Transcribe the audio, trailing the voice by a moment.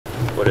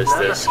What is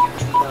this?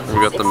 We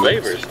got the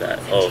flavors that.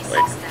 Oh,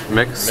 like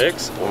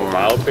mix or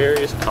mild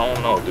berries. I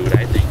don't know, dude.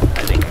 I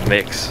think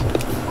mix.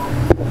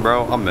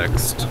 Bro, I'm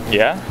mixed.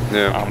 Yeah?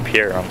 Yeah. I'm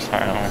pure. I'm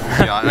sorry.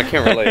 Yeah, I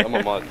can't relate. I'm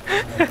a mud.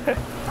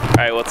 All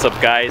right, what's up,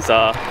 guys?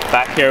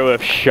 Back here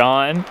with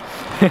Sean.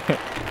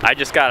 I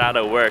just got out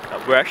of work.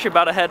 We're actually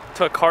about to head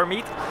to a car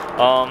meet.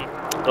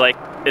 Like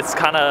it's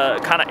kind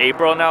of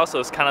April now, so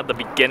it's kind of the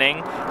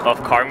beginning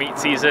of car meet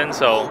season.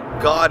 So oh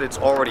God, it's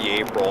already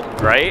April.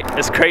 Right?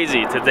 It's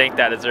crazy to think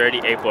that it's already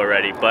April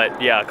already.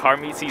 But yeah, car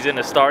meet season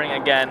is starting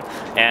again,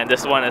 and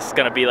this one is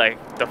gonna be like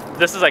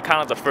this is like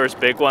kind of the first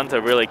big one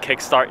to really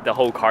kickstart the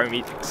whole car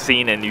meet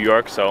scene in New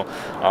York. So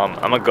I'm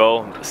gonna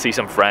go see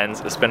some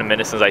friends. It's been a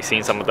minute since I've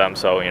seen some of them,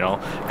 so you know,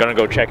 gonna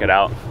go check it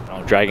out.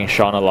 I'm dragging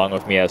Sean along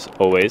with me as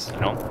always. You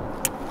know,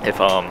 if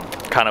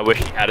kind of wish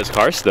he had his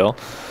car still.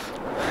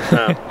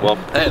 Well,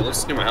 hey,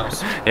 let's see my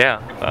house.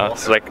 Yeah,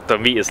 it's like the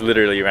meat is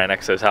literally right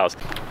next to his house.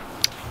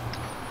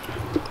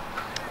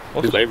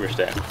 What flavors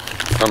there?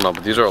 I don't know,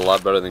 but these are a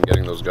lot better than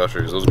getting those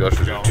Gushers. Those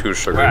Gushers are too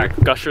sugary.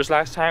 Gushers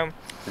last time?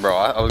 Bro,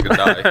 I was gonna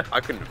die.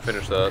 I couldn't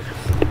finish that.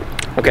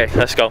 Okay,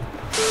 let's go.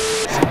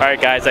 Alright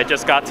guys, I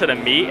just got to the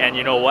meet, and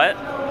you know what?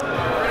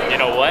 You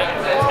know what?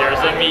 There's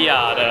a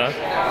Miata.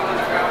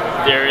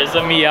 There is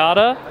a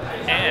Miata,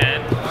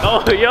 and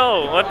oh,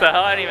 yo, what the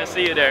hell? I didn't even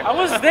see you there. I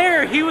was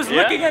there. He was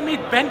looking at me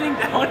bending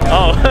down.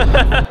 Oh.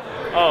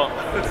 Oh.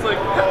 It's like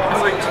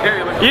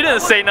Jerry. Like, you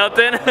didn't say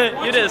nothing.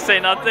 You didn't say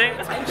nothing.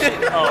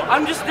 Oh.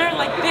 I'm just there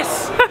like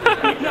this.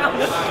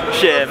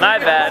 Shit, my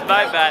bad,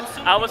 my bad.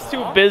 I was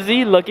too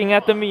busy looking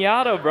at the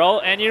Miata, bro.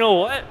 And you know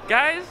what,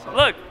 guys?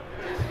 Look.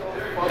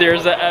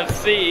 There's a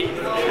FC.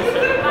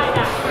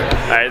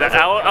 Alright,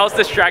 I was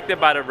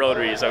distracted by the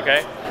rotaries,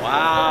 okay?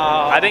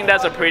 Wow. I think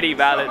that's a pretty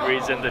valid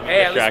reason to be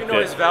distracted. At least we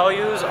know his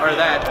values are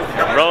that.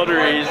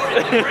 Rotaries.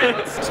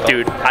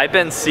 Dude, I've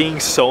been seeing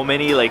so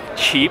many like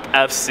cheap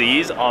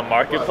FCs on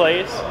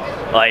Marketplace.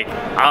 Like,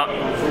 I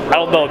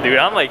don't know, dude.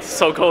 I'm like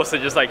so close to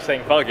just like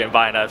saying fucking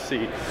buy an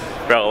FC.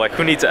 Bro, like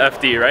who needs an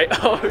FD, right?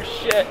 Oh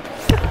shit.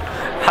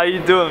 How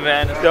you doing,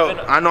 man? Yo,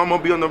 I know I'm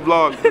gonna be on the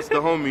vlog. It's the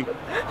homie.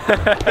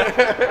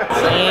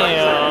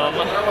 Damn.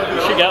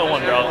 You should get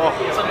one, bro.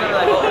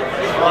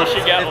 You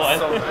should get one.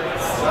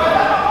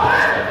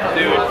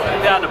 Dude,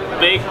 you got a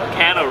big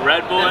can of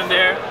Red Bull in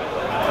there.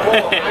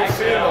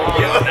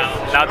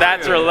 now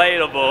that's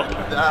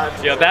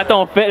relatable. Yo, that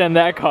don't fit in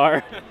that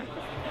car.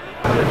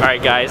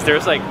 Alright guys,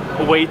 there's like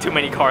way too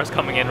many cars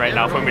coming in right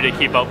now for me to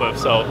keep up with,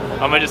 so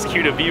I'm gonna just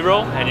cue the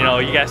B-roll and you know,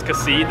 you guys can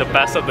see the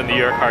best of the New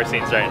York car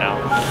scenes right now.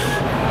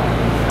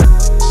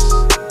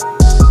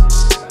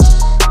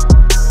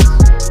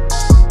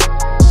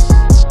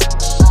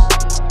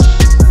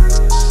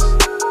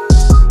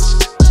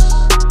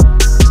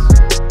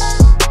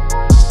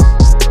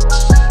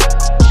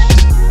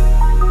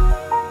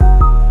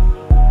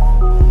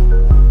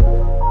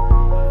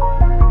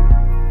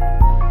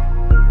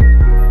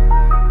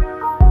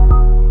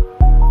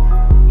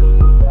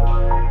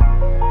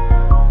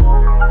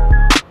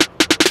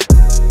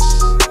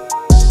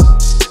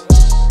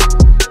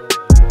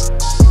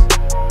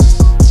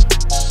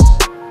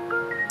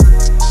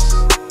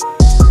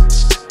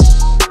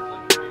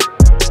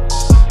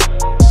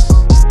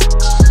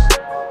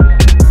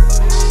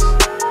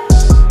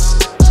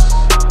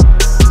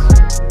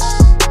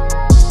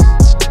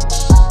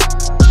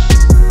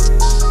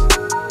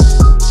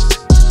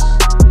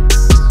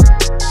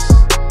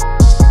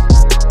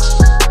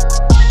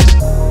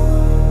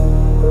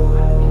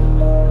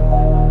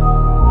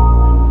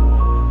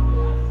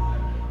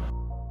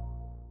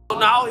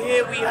 Now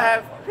here we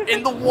have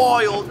in the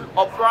wild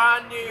a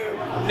brand new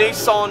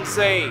Nissan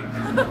Z.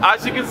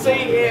 As you can see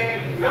here,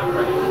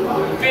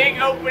 big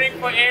opening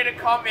for air to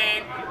come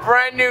in,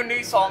 brand new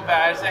Nissan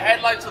badge. The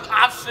headlights look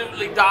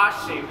absolutely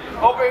dashing.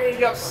 Over here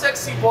you have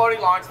sexy body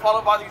lines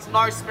followed by these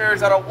nice mirrors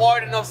that are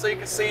wide enough so you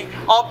can see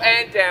up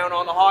and down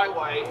on the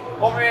highway.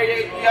 Over here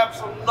you have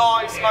some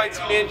nice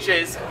 19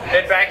 inches.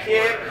 And back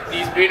here,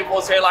 these beautiful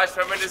taillights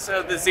reminiscent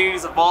of the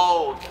Z's of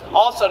old.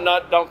 Also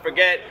don't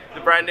forget the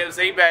brand new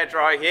Z badge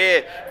right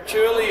here.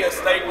 Truly a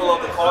staple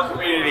of the car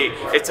community.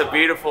 It's a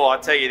beautiful,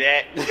 I'll tell you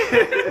that.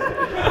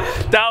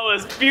 That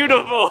was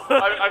beautiful.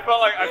 I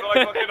felt like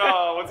fucking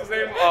what's his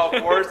name?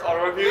 Forrest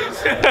Auto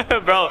Reviews.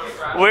 Bro,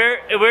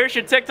 where's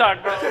your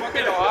TikTok, bro?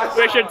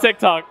 Where's your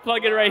TikTok?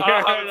 Plug it right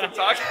here.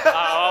 TikTok?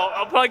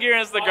 I'll plug your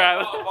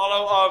Instagram.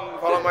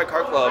 Follow my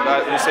car club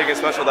at Rxjeikun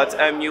Special. That's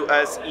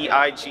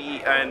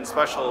MUSEIGEN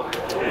Special.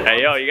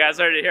 Hey yo, you guys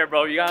heard it here,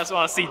 bro. You guys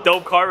want to see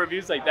dope car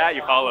reviews like that?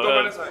 You follow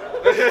us.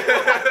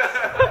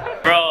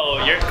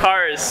 Bro, your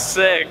car is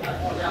sick.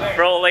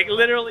 Bro, like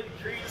literally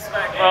 3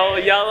 spec. Bro,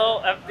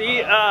 yellow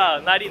FD,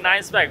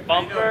 99 spec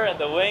bumper and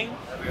the wing.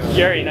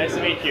 Jerry, nice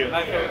to meet you.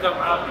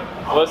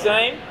 What's the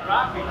name?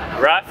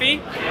 Rafi.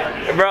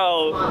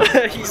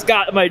 Bro, he's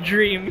got my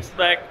dream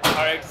spec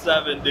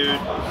Rx7, dude.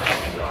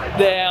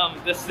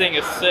 Damn, this thing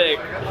is sick.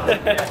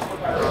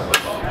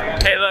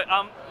 Hey,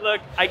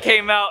 look, I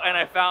came out and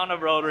I found a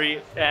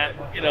rotary, and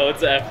you know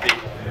it's an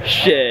FD.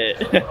 Shit.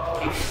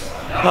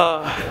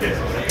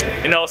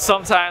 You know,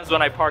 sometimes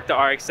when I park the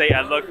RX-8,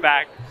 I look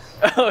back.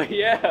 Oh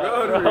yeah,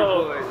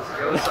 bro.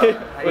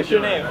 What's your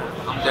name?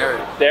 I'm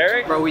Derek.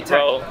 Derek? Bro, we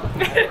Bro.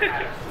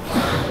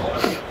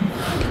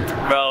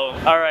 Bro,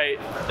 alright.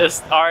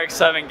 This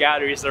RX-7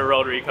 Gattery's the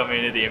rotary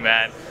community,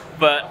 man.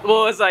 But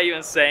what was I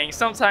even saying?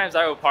 Sometimes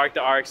I would park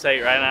the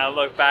RX-8, right? And I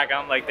look back,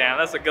 I'm like, damn,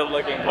 that's a good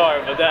looking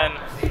car. But then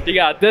you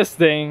got this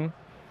thing.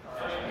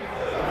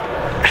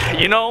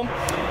 You know,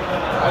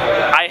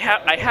 I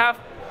have,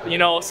 you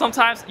know,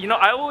 sometimes, you know,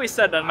 I always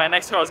said that my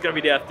next car was gonna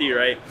be the FD,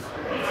 right?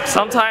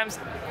 Sometimes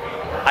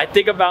I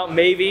think about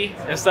maybe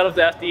instead of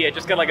the FD, I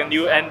just get like a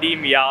new ND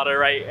Miata,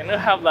 right? And it'll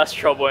have less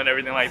trouble and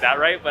everything like that,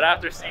 right? But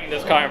after seeing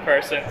this car in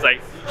person, it's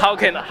like, how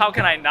can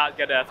I not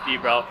get an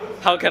FD, bro?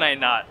 How can I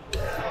not?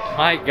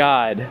 My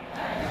God.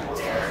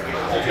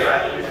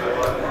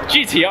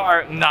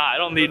 GTR? Nah, I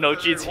don't need no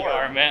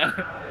GTR, man.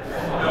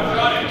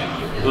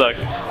 Look,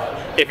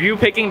 if you're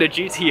picking the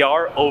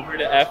GTR over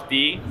the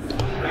FD,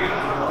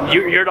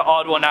 you're the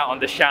odd one out on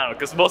this channel,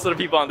 because most of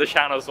the people on this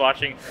channel is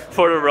watching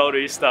for the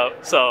rotary stuff.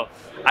 So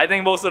I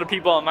think most of the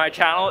people on my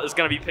channel is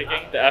gonna be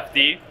picking the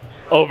FD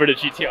over the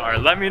GTR.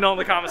 Let me know in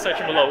the comment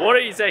section below. What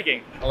are you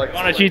taking? You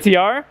want a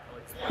GTR?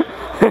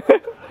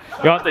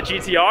 You want the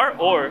GTR,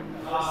 or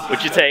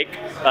would you take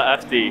a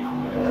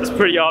FD? It's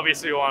pretty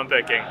obvious who I'm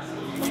picking.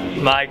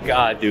 My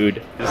God,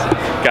 dude.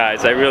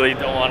 Guys, I really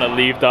don't want to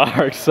leave the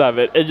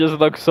RX-7. It just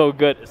looks so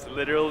good. It's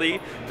literally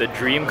the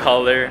dream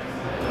color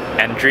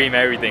and dream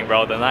everything,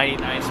 bro. The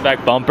 99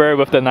 spec bumper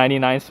with the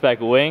 99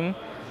 spec wing.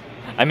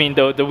 I mean,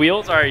 the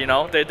wheels are, you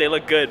know, they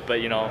look good,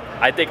 but you know,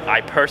 I think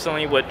I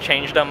personally would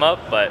change them up.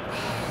 But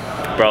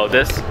bro,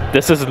 this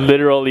is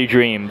literally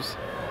dreams.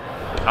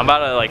 I'm about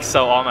to like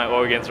sell all my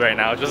organs right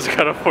now just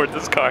to afford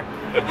this car.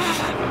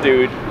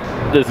 Dude,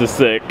 this is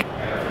sick.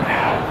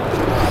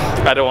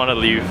 I don't want to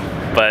leave,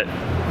 but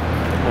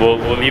we'll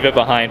leave it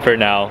behind for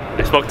now.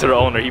 I spoke to the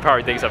owner. He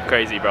probably thinks I'm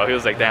crazy, bro. He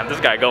was like, damn, this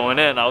guy going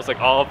in. I was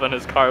like all up in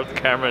his car with the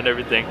camera and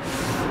everything.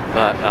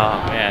 But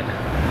oh man.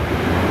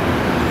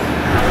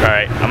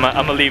 Alright, I'm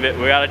gonna leave it.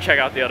 We gotta check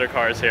out the other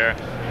cars here.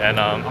 And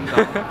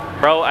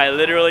bro, I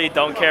literally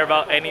don't care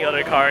about any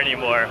other car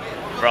anymore.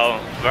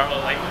 Bro,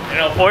 like, you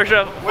know,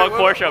 Porsche, fuck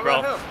Porsche,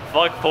 bro.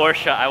 Fuck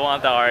Porsche, I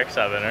want the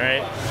RX-7,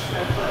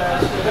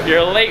 alright?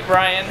 You're late,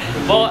 Brian.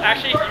 Well,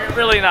 actually, you're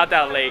really not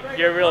that late.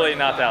 You're really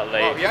not that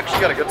late. Oh, you actually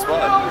got a good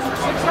spot.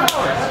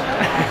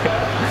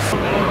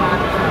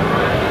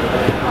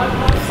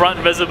 Front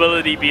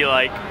visibility be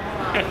like,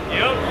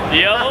 yo.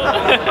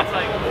 It's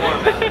like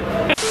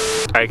warm.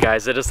 Alright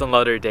guys, it is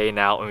another day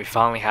now and we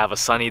finally have a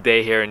sunny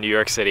day here in New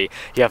York City.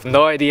 You have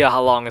no idea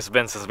how long it's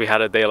been since we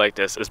had a day like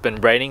this. It's been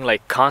raining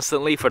like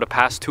constantly for the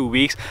past 2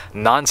 weeks,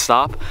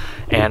 non-stop.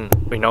 And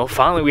you know,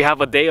 finally we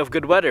have a day of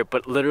good weather,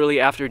 but literally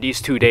after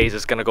these 2 days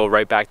it's gonna go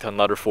right back to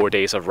another 4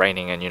 days of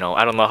raining, and you know,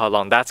 I don't know how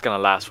long that's gonna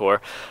last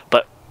for,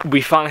 but we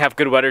finally have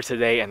good weather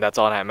today, and that's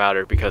all that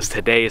matters, because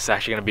today is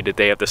actually going to be the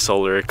day of the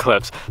solar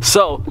eclipse.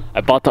 So I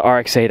bought the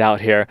RX-8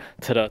 out here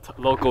to the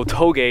local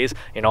toll gaze.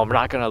 You know, I'm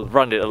not going to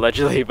run it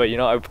allegedly, but you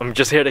know, I'm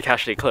just here to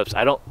catch the eclipse.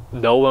 I don't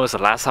know when was the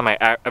last time I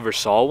ever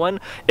saw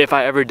one. If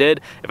I ever did,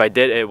 if I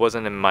did, it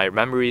wasn't in my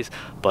memories.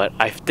 But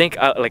I think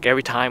like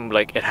every time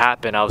like it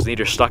happened, I was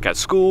either stuck at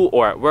school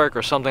or at work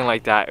or something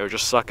like that, or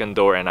just stuck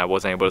indoor and I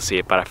wasn't able to see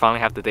it. But I finally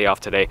have the day off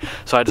today,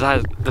 so I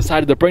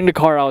decided to bring the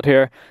car out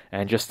here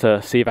and just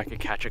to see if I could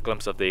catch a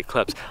glimpse of the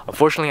eclipse.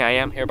 Unfortunately, I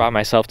am here by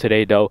myself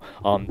today though.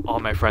 All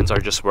my friends are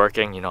just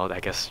working, you know, I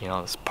guess, you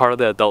know, it's part of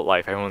the adult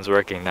life, everyone's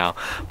working now.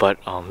 But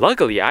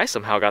luckily, I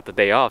somehow got the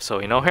day off, so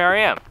you know, here I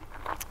am.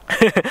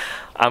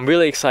 I'm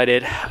really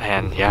excited,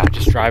 and yeah,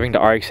 just driving the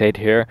RX-8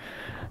 here,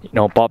 you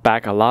know, brought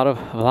back a lot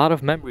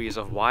of memories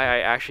of why I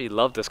actually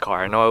love this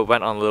car. I know I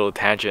went on a little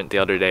tangent the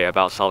other day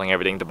about selling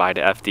everything to buy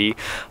the FD,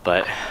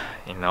 but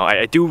you know,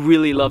 I do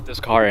really love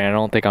this car, and I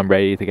don't think I'm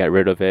ready to get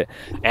rid of it.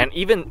 And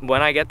even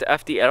when I get the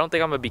FD, I don't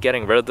think I'm gonna be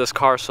getting rid of this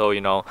car. So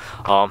you know,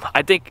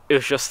 I think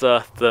it's just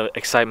the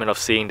excitement of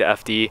seeing the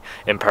FD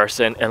in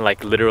person and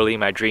like literally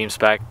my dream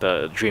spec,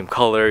 the dream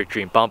color,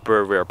 dream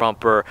bumper, rear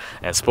bumper,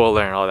 and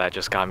spoiler and all that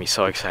just got me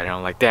so excited.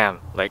 I'm like, damn,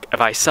 like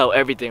if I sell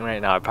everything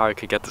right now, I probably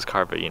could get this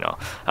car, but you know,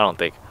 I don't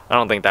think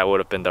that would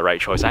have been the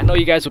right choice. I know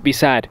you guys would be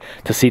sad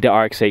to see the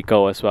RX-8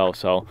 go as well,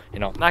 so you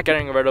know, not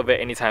getting rid of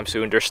it anytime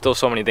soon. There's still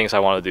so many things I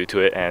want to do to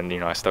it, and you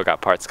know, I still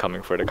got parts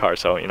coming for the car,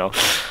 so you know,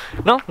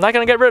 no, not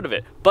gonna get rid of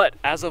it. But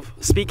as of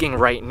speaking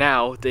right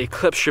now, the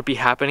eclipse should be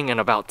happening in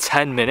about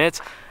 10 minutes,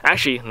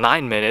 actually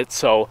 9 minutes.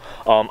 So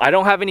I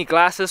don't have any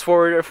glasses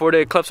for the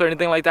eclipse or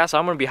anything like that, so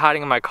I'm gonna be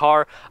hiding in my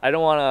car. I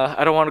don't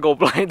wanna go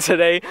blind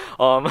today.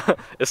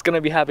 It's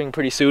gonna be happening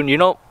pretty soon. You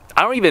know,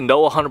 I don't even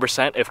know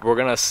 100% if we're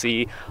gonna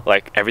see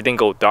like everything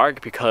go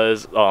dark,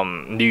 because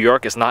New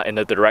York is not in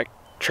the direct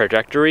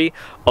trajectory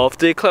of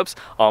the eclipse,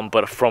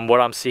 but from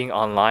what I'm seeing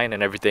online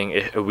and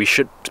everything, we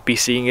should be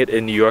seeing it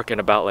in New York in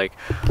about like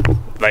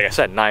I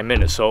said, 9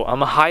 minutes. So I'm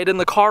gonna hide in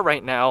the car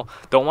right now.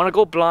 Don't want to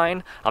go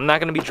blind. I'm not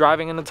gonna be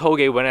driving in the toll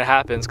gate when it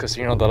happens, because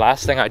you know, the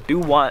last thing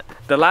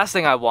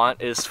I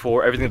want is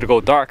for everything to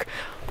go dark.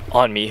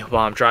 on me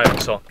while I'm driving,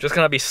 so I'm just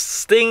gonna be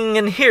staying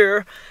in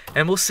here,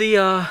 and we'll see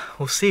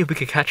if we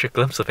can catch a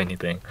glimpse of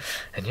anything.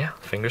 And yeah,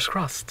 fingers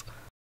crossed.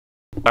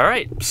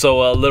 Alright,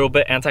 so a little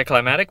bit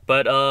anticlimactic,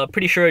 but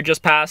pretty sure it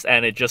just passed,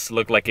 and it just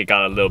looked like it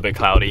got a little bit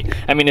cloudy.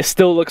 I mean, it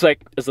still looks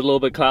like it's a little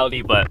bit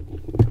cloudy, but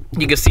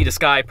you can see the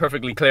sky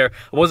perfectly clear.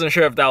 I wasn't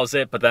sure if that was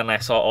it, but then I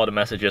saw all the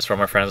messages from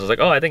our friends. I was like,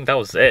 oh, I think that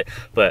was it.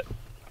 But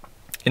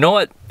you know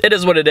what? It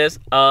is what it is.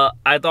 I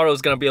thought it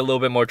was gonna be a little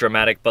bit more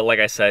dramatic, but like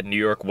I said, New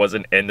York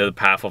wasn't in the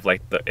path of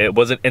it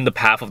wasn't in the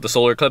path of the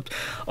solar eclipse.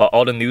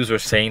 All the news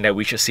was saying that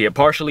we should see it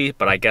partially,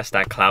 but I guess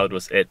that cloud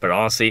was it. But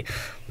honestly,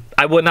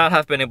 I would not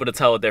have been able to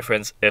tell a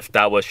difference if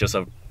that was just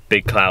a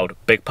big cloud,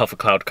 big puff of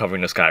cloud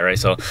covering the sky, right?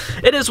 So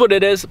it is what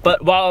it is.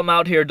 But while I'm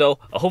out here though,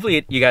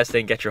 hopefully you guys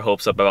didn't get your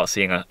hopes up about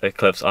seeing an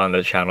eclipse on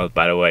the channel,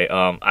 by the way.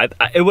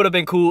 It would have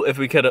been cool if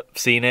we could have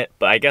seen it,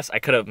 but I guess I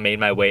could have made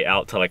my way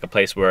out to like a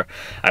place where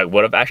I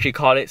would have actually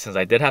caught it, since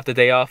I did have the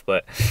day off,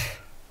 but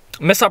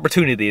missed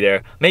opportunity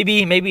there.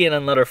 Maybe in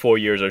another 4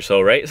 years or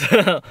so, right?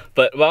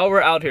 But while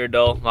we're out here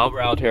though,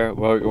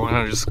 we're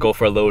gonna just go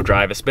for a little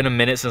drive. It's been a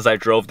minute since I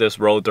drove this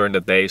road during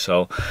the day,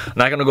 so I'm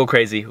not gonna go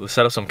crazy. We'll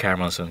set up some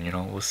cameras and, you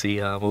know, we'll see,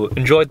 we'll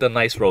enjoy the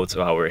nice roads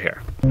while we're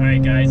here.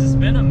 Alright guys, it's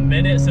been a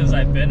minute since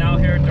I've been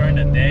out here during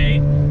the day.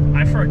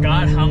 I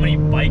forgot how many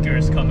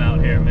bikers come out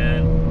here,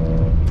 man.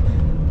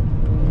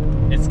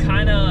 It's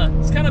kind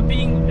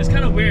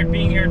of weird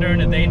being here during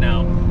the day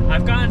now.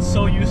 I've gotten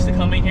so used to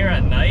coming here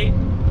at night.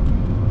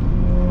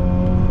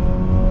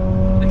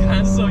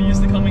 I'm so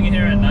used to coming in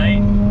here at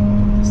night.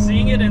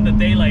 Seeing it in the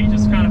daylight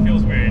just kind of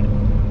feels weird.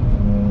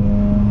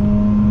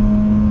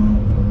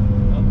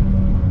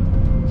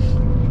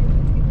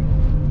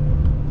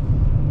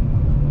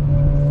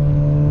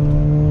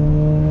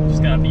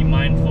 Just gotta be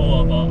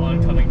mindful of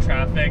oncoming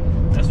traffic.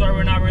 That's why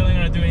we're not really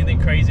gonna do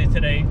anything crazy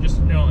today. Just,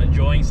 you know,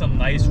 enjoying some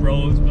nice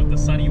roads with the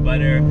sunny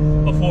weather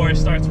before it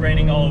starts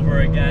raining all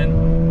over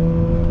again.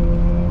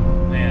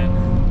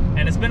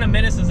 And it's been a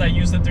minute since I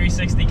used the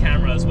 360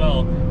 camera as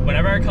well.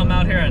 Whenever I come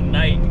out here at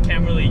night, you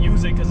can't really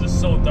use it because it's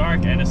so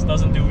dark, and it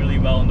doesn't do really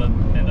well in the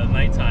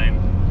nighttime.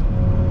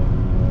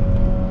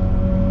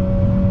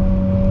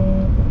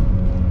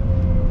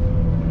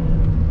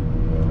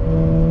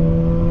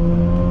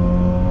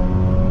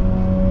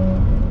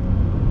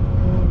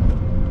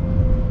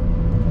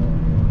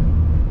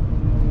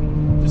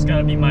 Just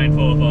gotta be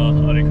mindful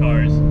of other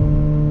cars.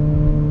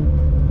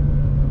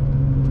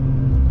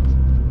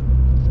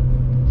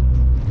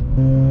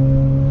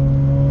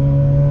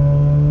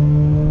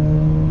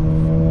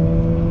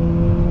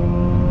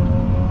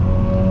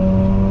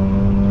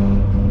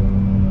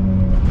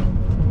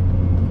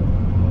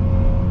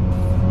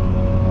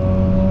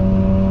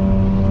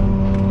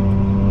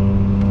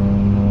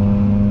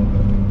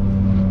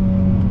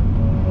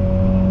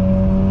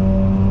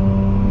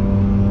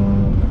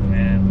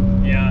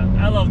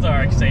 The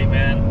Rx7,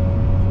 man.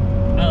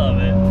 I love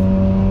it.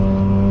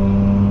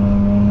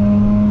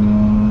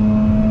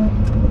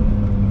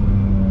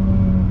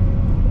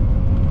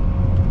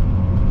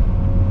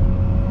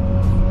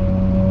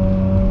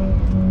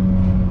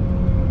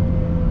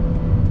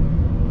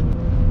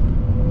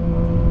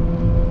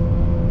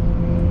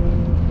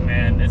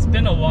 Man, it's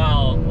been a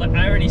while. Like,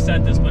 I already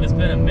said this, but it's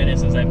been a minute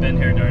since I've been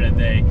here during the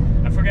day.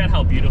 I forget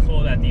how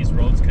beautiful that these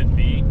roads could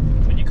be.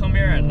 When you come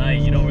here at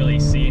night, you don't really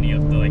see any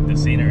of the the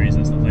sceneries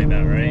and stuff like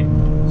that, right?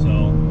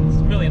 So it's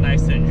really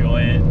nice to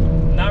enjoy it.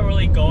 Not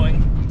really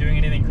doing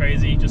anything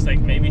crazy, just like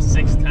maybe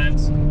 6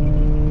 tents.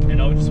 You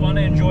know, just want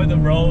to enjoy the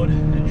road,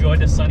 enjoy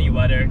the sunny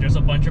weather. There's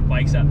a bunch of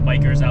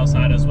bikers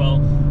outside as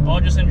well, all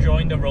just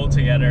enjoying the road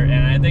together.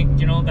 And I think,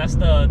 you know, that's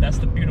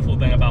the beautiful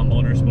thing about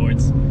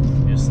motorsports,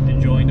 just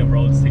enjoying the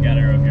roads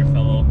together of your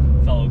fellow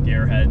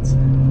gearheads.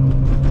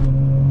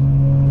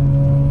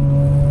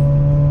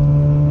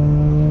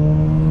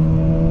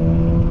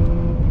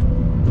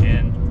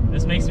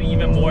 Makes me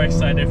even more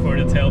excited for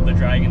the Tail of the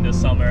Dragon this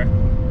summer.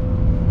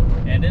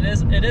 And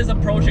it is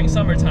approaching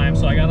summertime,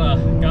 so I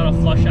gotta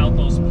flush out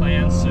those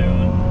plans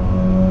soon.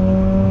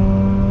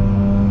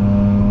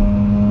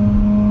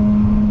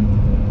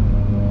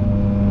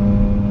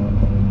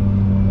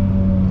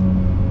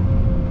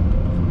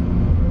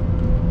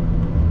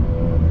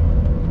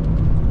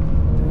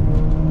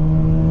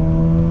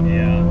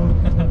 Yeah.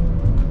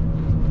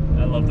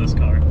 I love this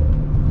car.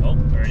 Oh,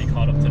 already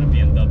caught up to the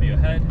BMW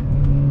ahead.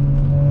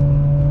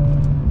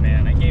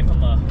 Gave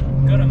him a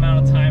good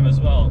amount of time as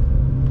well.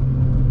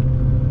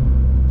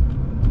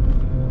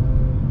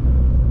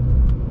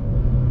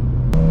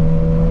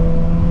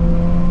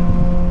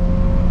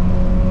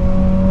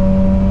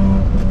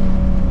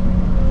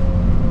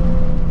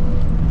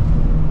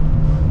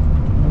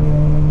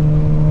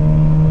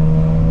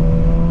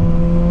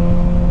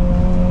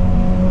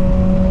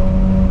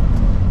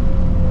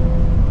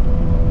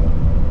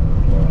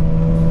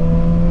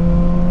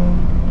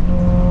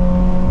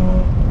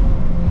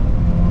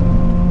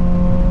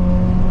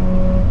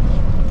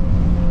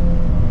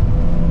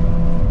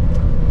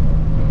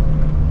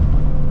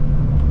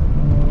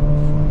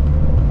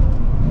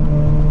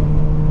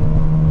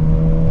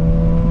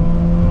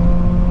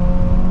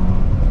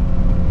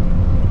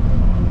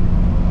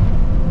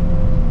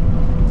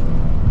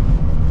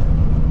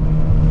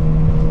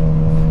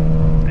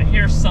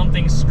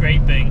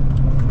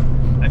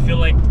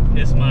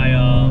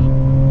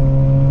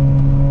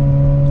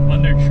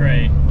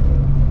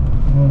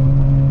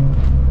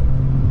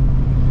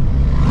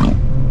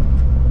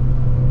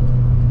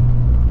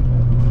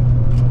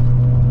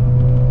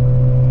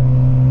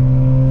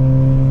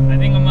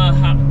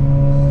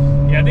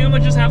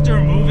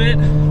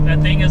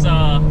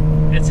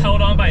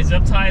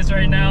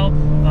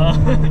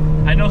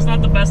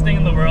 best thing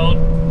in the world.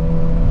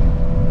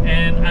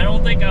 And I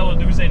don't think I would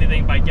lose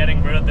anything by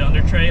getting rid of the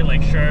under tray.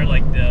 Like sure,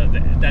 like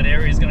that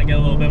area is gonna get a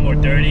little bit more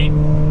dirty.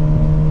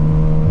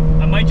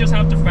 I might just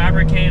have to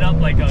fabricate up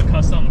like a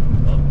custom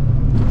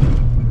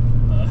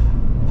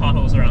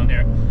potholes around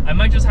here. I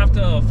might just have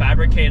to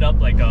fabricate up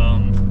like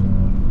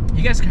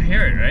you guys can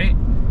hear it, right?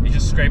 It's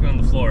just scraping on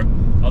the floor.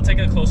 I'll take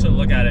a closer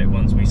look at it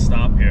once we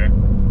stop here.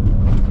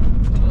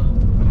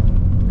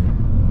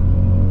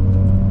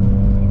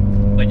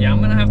 But yeah,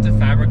 I'm gonna have to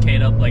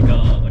fabricate up like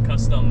a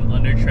custom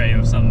under tray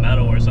of some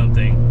metal or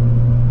something,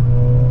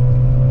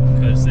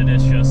 because it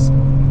is just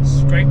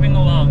scraping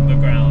along the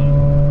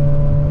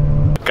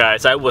ground.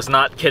 Guys, I was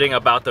not kidding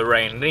about the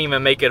rain. Didn't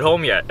even make it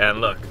home yet, and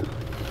look,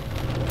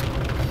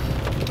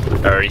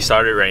 it already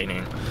started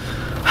raining.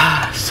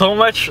 so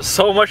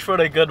much for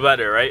the good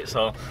weather, right?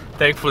 So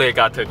thankfully I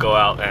got to go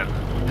out and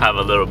have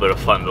a little bit of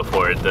fun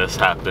before this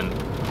happened.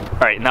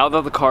 Alright, now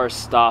that the car is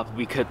stopped,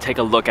 we could take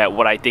a look at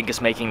what I think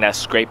is making that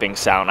scraping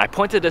sound. I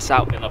pointed this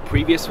out in a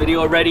previous video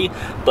already,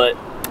 but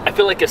I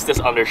feel like it's this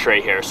under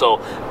tray here. So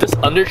this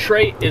under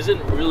tray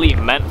isn't really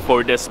meant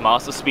for this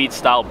Mazda Speed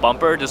style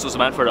bumper. This was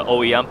meant for the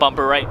OEM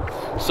bumper, right?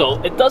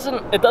 So it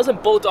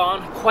doesn't bolt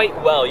on quite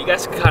well. You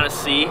guys can kind of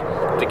see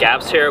the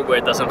gaps here where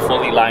it doesn't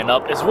fully line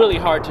up. It's really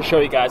hard to show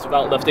you guys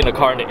without lifting the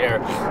car in the air,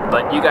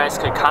 but you guys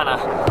could kind of,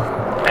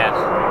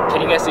 man,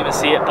 can you guys even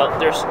see it? But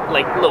there's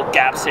like little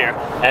gaps here.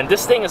 And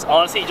this thing is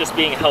honestly just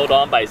being held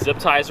on by zip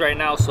ties right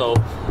now. So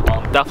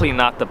definitely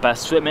not the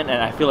best fitment.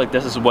 And I feel like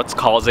this is what's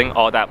causing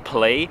all that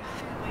play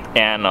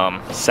and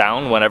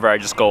sound whenever I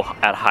just go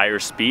at higher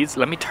speeds.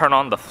 Let me turn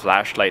on the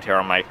flashlight here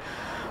on my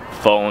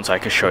phone so I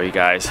can show you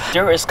guys.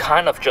 There is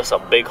kind of just a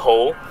big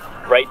hole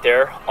right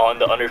there on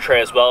the under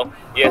tray as well.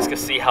 You guys can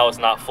see how it's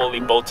not fully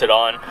bolted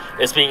on.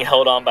 It's being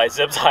held on by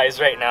zip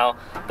ties right now.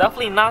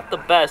 Definitely not the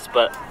best,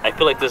 but I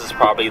feel like this is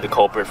probably the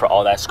culprit for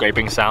all that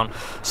scraping sound.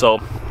 So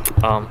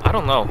I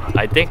don't know.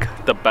 I think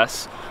the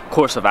best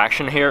course of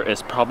action here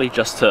is probably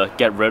just to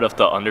get rid of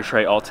the under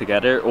tray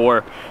altogether,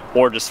 or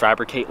just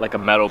fabricate like a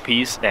metal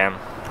piece and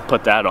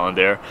put that on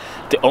there.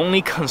 The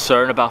only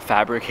concern about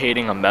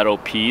fabricating a metal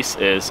piece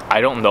is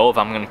I don't know if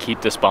I'm gonna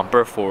keep this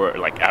bumper for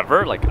like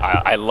ever. Like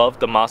I love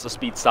the Mazda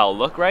Speed style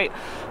look, right?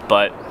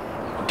 But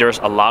there's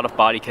a lot of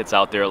body kits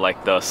out there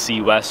like the C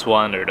West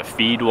one or the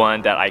Feed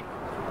one that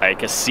I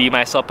can see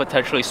myself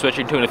potentially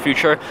switching to in the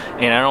future,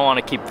 and I don't want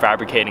to keep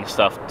fabricating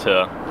stuff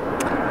to,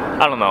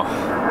 I don't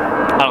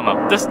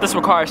know. This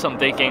requires some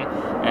thinking,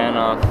 and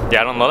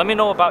yeah, I don't know.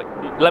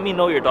 Let me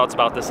know your thoughts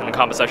about this in the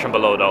comment section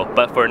below though.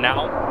 But for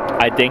now,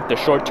 I think the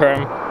short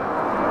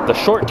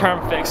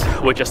term fix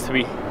would just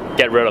be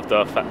get rid of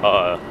the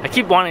I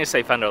keep wanting to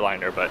say fender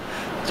liner, but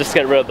just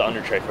get rid of the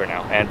under tray for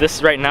now. And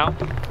this right now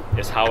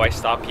is how I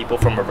stop people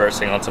from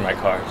reversing onto my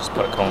car. Just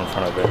put a cone in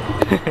front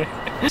of it.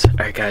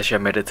 Alright guys, you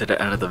made it to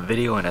the end of the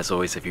video, and as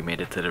always, if you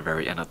made it to the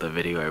very end of the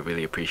video, I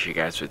really appreciate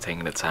you guys for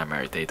taking the time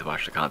every day to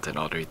watch the content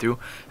all the way through.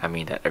 I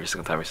mean that every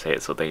single time I say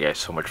it, so thank you guys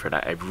so much for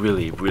that. I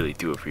really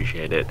do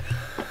appreciate it.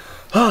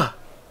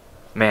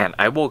 Man,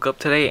 I woke up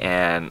today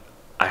and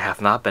I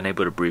have not been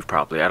able to breathe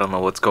properly. I don't know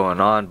what's going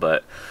on,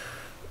 but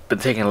been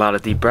taking a lot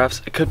of deep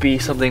breaths. It could be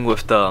something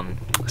with the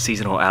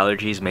seasonal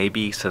allergies,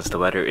 maybe, since the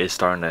weather is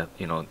starting to,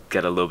 you know,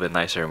 get a little bit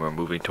nicer and we're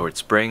moving towards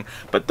spring.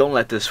 But don't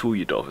let this fool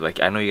you though. Like,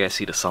 I know you guys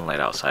see the sunlight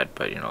outside,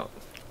 but you know,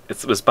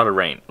 it's about to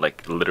rain,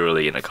 like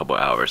literally in a couple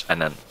of hours, and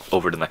then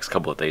over the next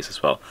couple of days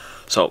as well.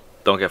 So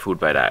don't get fooled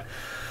by that.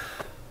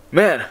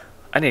 Man,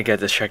 I need to get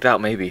this checked out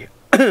maybe.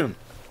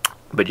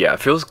 But yeah, it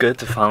feels good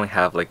to finally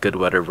have like good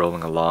weather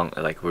rolling along.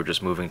 Like, we're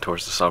just moving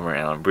towards the summer,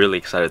 and I'm really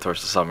excited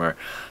towards the summer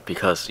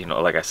because, you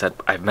know, like I said,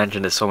 I've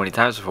mentioned this so many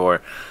times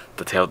before,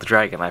 the Tail of the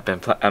Dragon.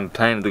 I'm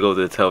planning to go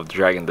to the Tail of the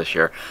Dragon this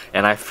year,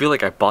 and I feel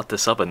like I bought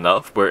this up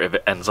enough where if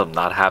it ends up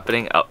not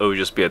happening, it would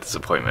just be a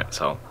disappointment.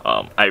 So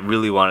I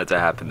really want it to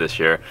happen this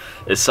year.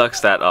 It sucks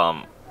that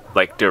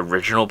like the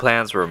original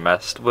plans were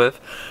messed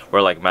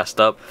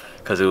up,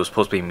 because it was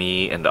supposed to be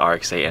me and the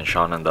RX-8 and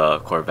Sean and the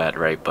Corvette,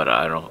 right? But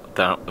I don't,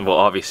 well,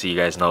 obviously you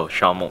guys know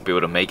Sean won't be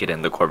able to make it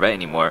in the Corvette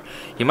anymore.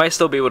 He might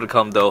still be able to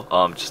come though,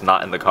 just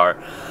not in the car.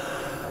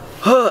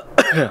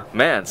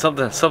 Man,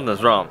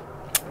 something's wrong.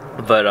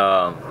 But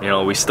you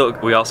know,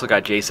 we also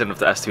got Jason with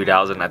the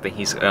S2000. I think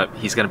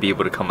he's gonna be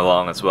able to come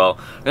along as well.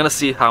 I'm gonna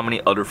see how many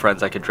other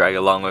friends I could drag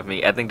along with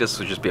me. I think this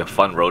will just be a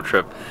fun road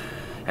trip,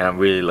 and I'm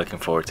really looking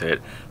forward to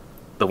it.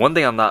 The one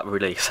thing I'm not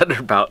really excited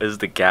about is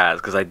the gas,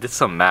 because I did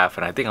some math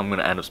and I think I'm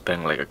gonna end up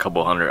spending like a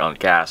couple $100 on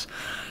gas.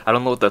 I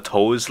don't know what the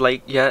tow is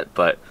like yet,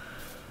 but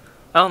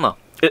I don't know.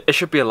 It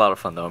should be a lot of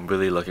fun though. I'm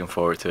really looking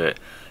forward to it.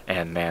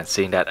 And man,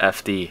 seeing that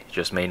FD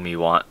just made me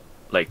want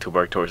like to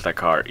work towards that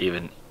car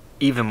even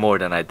more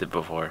than I did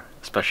before,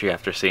 especially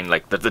after seeing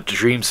like the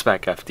dream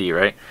spec FD,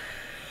 right?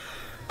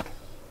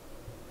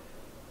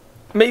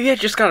 Maybe I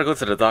just gotta go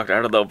to the doctor.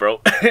 I don't know, bro.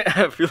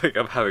 I feel like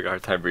I'm having a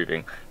hard time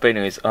breathing. But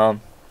anyways,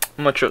 I'm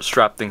gonna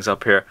strap things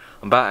up here.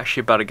 I'm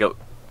actually about to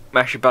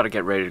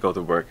get ready to go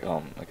to work.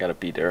 I gotta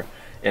be there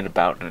in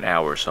about an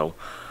hour, so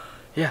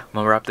yeah, I'm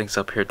gonna wrap things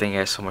up here. Thank you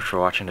guys so much for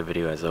watching the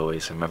video as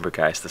always. Remember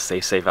guys to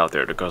stay safe out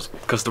there because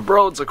the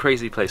world's a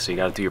crazy place, so you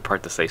gotta do your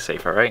part to stay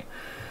safe, alright?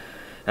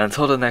 And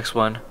until the next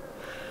one,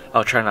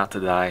 I'll try not to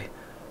die.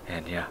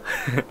 And yeah,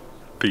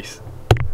 peace.